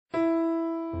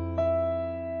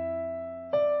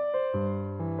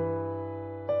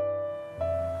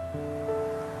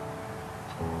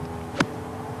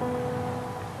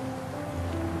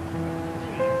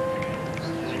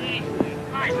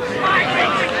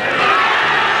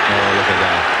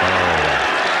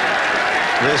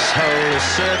This hole is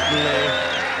certainly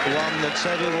one that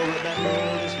Seve will remember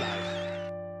all his life.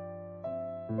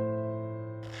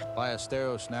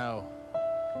 Ballesteros now,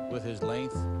 with his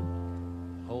length,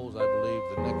 holes, I believe,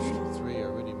 the next three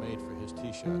are really made for his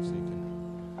tee shots. He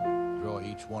can draw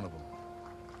each one of them.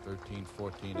 13,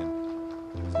 14,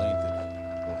 and his length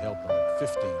will help him at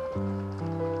 15.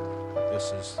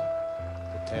 This is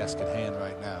the task at hand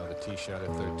right now, the tee shot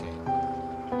at 13.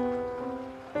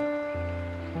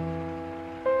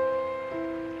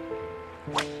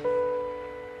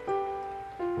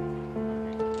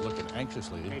 Looking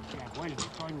anxiously. He hit it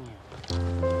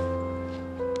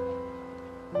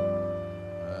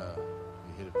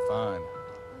fine.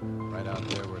 Right out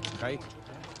there where it's kite.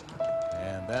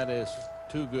 And that is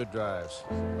two good drives.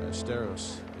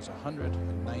 Ballesteros is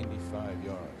 195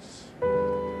 yards.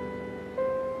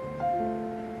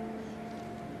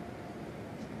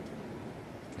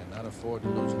 Cannot afford to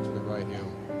lose it to the right here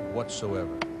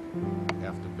whatsoever.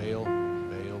 Have to bail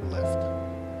left.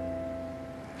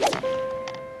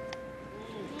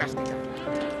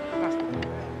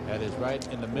 That is right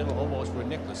in the middle, almost where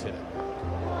Nicklaus hit it.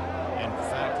 In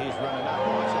fact, he's running out.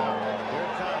 Watch out. Here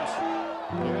it comes.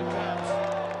 Here it comes.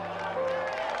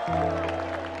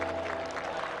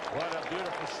 What a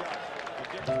beautiful shot. The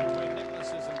difference between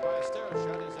Nicklaus's and Ballesteros'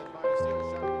 shot is that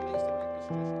Ballesteros' shot released and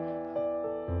Nicklaus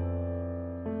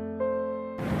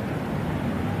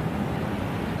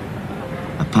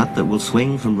just... A putt that will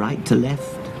swing from right to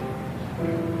left.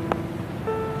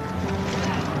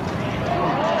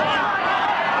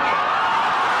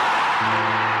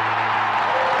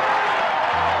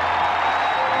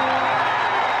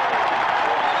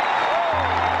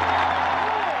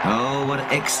 Oh, what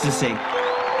ecstasy.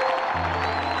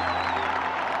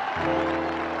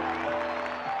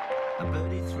 A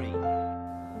birdie 3.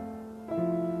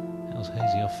 How's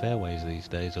hazy off fairways these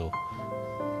days, or?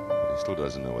 He still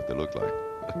doesn't know what they look like.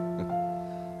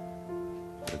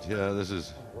 But yeah,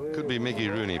 this could be Mickey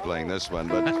Rooney playing this one,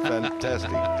 but fantastic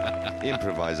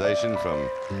improvisation from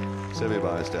Seve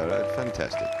Ballesteros.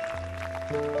 Fantastic.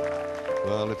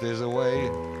 Well, if there's a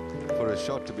way for a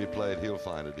shot to be played, he'll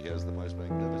find it. He has the most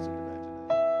magnificent imagination.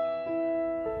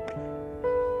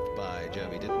 By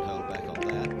Jove, he didn't hold back on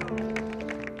that.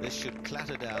 This should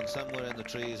clatter down somewhere in the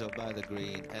trees or by the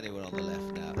green, anywhere on the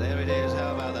left now. There it is.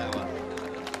 How about that one?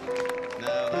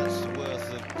 Now that's worth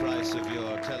the price of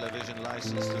your television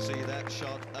license to see that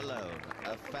shot alone.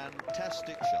 A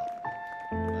fantastic shot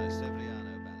by Seve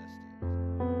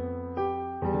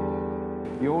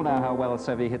Ballesteros. You all know how well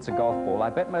Seve hits a golf ball. I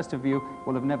bet most of you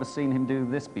will have never seen him do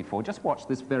this before. Just watch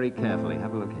this very carefully.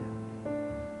 Have a look here.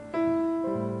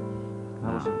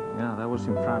 That was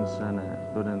in France and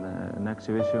during an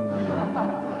exhibition. And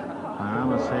I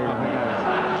must say,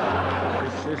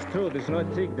 it's true. There's no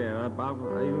trick there.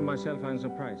 Even myself, I'm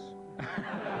surprised.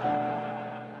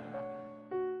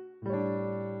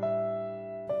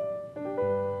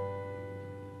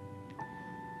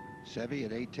 Seve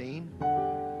at 18.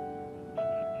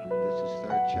 This is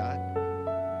third shot.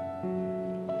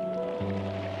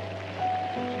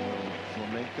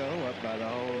 Flamenco up by the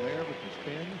hole there with the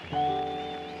spin.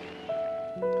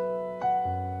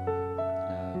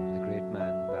 The great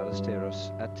man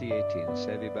Ballesteros at the 18.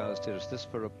 Seve Ballesteros, this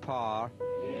for a par.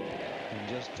 And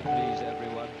just to please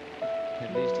everyone,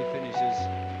 at least he finishes